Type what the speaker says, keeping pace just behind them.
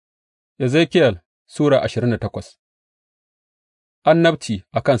Ezekiel Sura 28. Annabci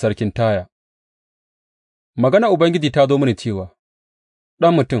a kan sarkin Taya. Maganar Ubangiji ta zo mini cewa,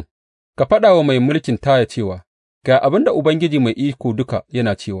 Ɗan mutum, ka faɗa wa mai mulkin Taya cewa, Ga abin da Ubangiji Mai Iko Duka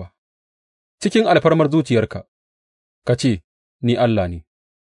yana cewa, cikin alfarmar zuciyarka, ka ce, Ni Allah ne,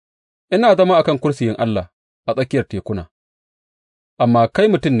 ina zama a kan kursiyin Allah a tsakiyar tekuna, amma kai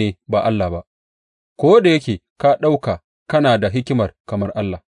mutum ne ba Allah ba, ko da yake ka ɗauka kana da hikimar kamar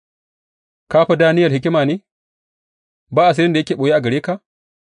Allah. Ka fi Daniyel hikima ne? Ba asirin da yake ɓoye a gare ka?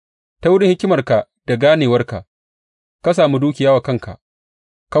 Ta wurin hikimarka da ganewarka ka sami dukiya wa kanka,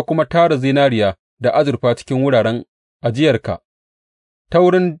 ka kuma tara zinariya da azurfa cikin wuraren ajiyarka, ta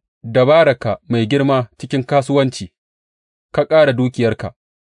wurin dabararka mai girma cikin kasuwanci ka ƙara dukiyarka,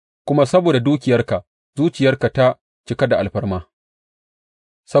 kuma saboda dukiyarka zuciyarka ta cika da alfarma.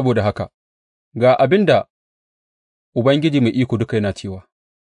 Saboda haka, ga abin da Ubangiji Mai Iko Duka yana cewa,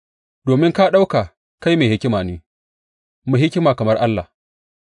 Domin ka ɗauka kai mai hikima ne, mai hikima kamar Allah,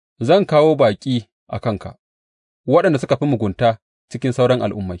 zan kawo baƙi a kanka, waɗanda suka fi mugunta cikin sauran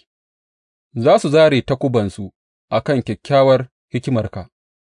al'ummai, za su zāre takubansu a kan kyakkyawar hikimarka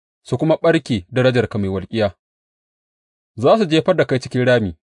su kuma ɓarke darajarka mai walƙiya, za su jefar da kai cikin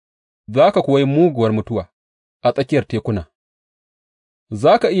rami, za ka kuwa yi muguwar mutuwa a tsakiyar tekuna.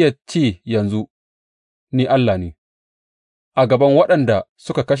 Za ka iya ce yanzu, Ni Allah ne, a gaban waɗanda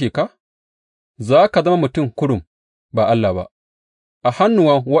suka kashe ka? Za ka zama mutum kurum ba Allah ba, a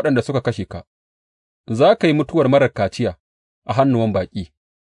hannuwan waɗanda suka kashe ka, za ka yi mutuwar marar kaciya a hannuwan baƙi.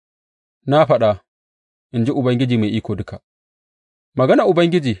 Na faɗa, in ji Ubangiji Mai Iko Duka. Maganar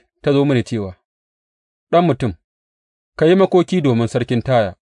Ubangiji ta zo mini cewa, Ɗan mutum, ka yi makoki domin sarkin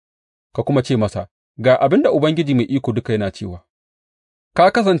Taya, ka kuma ce masa, Ga abin da Ubangiji Mai Iko Duka yana cewa,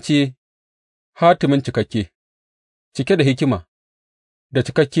 Ka kasance hatimin cikakke, cike da hikima da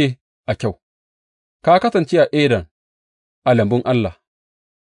cikakke a kyau, ka kasance a Eden, a lambun Allah,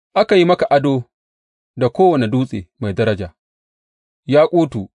 aka yi maka ado da kowane dutse mai daraja,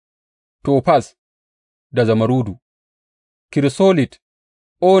 yakutu, tofaz da zamarudu, kirisolit,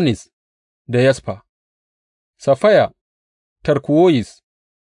 onis da yasfa, safaya, tarkuwoyis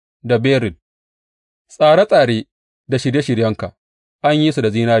da beril. Tsare-tsare da shirye shiryenka an yi su da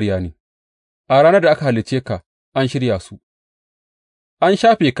zinariya ne, a ranar da aka halicce ka an shirya su, an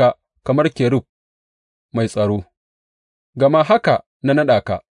shafe ka kamar kerub mai tsaro, gama haka na naɗa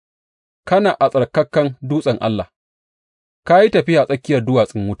ka, kana a tsattsarkan dutsen Allah, ka yi tafiya a tsakiyar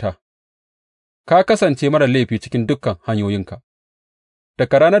duwatsun wuta, ka kasance marar laifi cikin dukan hanyoyinka,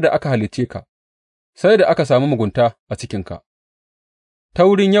 daga ranar da aka halicce ka, sai da aka sami mugunta a cikinka, ta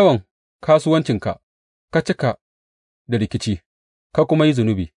wurin yawan kasuwancinka ka cika da rikici, ka kuma yi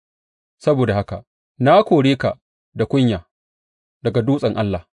zunubi, saboda haka na kore ka da kunya daga dutsen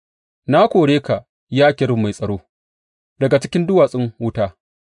Allah, na kore ka, ya kerub mai tsaro, daga cikin duwatsun wuta.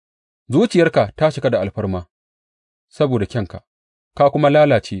 Zuciyarka ta cika da alfarma saboda kyanka, ka kuma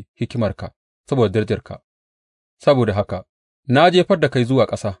lalace hikimarka saboda darajarka, saboda haka na jefar da kai zuwa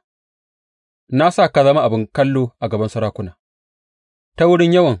ƙasa, na sa ka zama abin kallo a gaban sarakuna, ta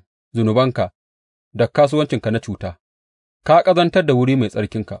wurin yawan zunubanka da kasuwancinka na cuta, ka ƙazantar da wuri mai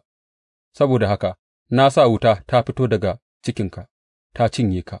tsarkinka, saboda haka na sa wuta ta fito daga cikinka ta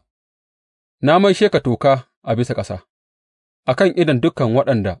cinye ka. Na maishe ka toka a bisa ƙasa, a kan idon dukan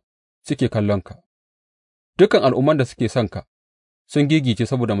waɗanda suke kallonka; dukan al'umman da suke son ka sun giggice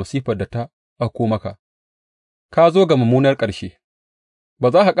saboda masifar da ta auko maka. Ka zo ga mummunar ƙarshe,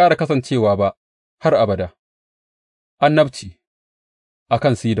 ba za ka ƙara kasancewa ba har abada. Annabci a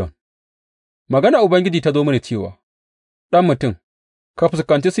kan Sidon. Maganar Ubangiji ta zo mini cewa, Ɗan mutum, ka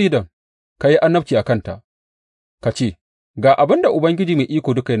fuskanci Sidon, ka yi annabci a kanta, ka ce, Ga abin da Ubangiji Mai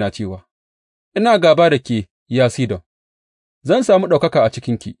Iko Duka yana cewa, Ina gāba da ke, ya Sidon, zan sami ɗaukaka a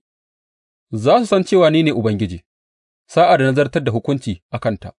cikinki, za su san cewa ni ne Ubangiji, sa'ad da na zartar da hukunci a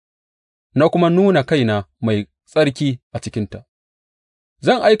kanta, na kuma nuna kaina mai tsarki a cikinta.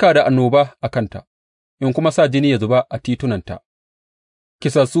 Zan aika da annoba a kanta, in kuma sa jini ya zuba a titunanta,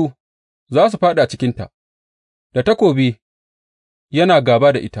 kisassu za su fāɗi a cikinta, da takobi yana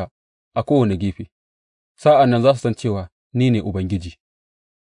gāba da ita a kowane gefe. Sa'an nan za su san cewa ni ne Ubangiji.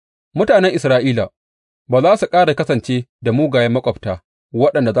 Mutanen Isra'ila ba za su ƙara kasance da mugayen maƙwabta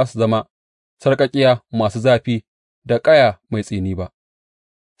waɗanda za su zama sarƙaƙƙiya masu zafi da ƙaya mai tsini ba.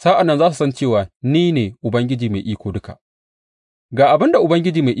 Sa'an nan za su san cewa ni ne Ubangiji Mai Iko Duka. Ga abin da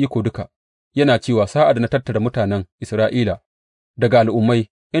Ubangiji Mai Iko Duka yana cewa sa'ad da na tattara mutanen Isra'ila daga al'ummai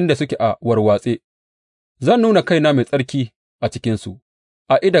inda suke a warwatse, zan nuna kaina mai tsarki a cikinsu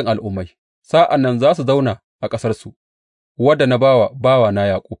a idon al'ummai, sa'an nan za su zauna a ƙasarsu, wadda na ba wa bawana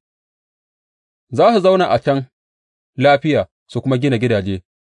Yaƙub. Za su zauna a can lafiya su kuma gina gidaje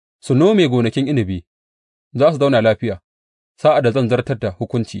su nome gonakin inabi; za su zauna lafiya sa'ad da zan zartar da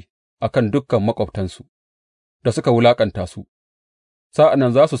hukunci a kan dukan maƙwabtansu da suka wulaƙanta su. Sa'an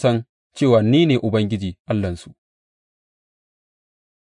nan za su san cewa ni ne Ubangiji Allahnsu.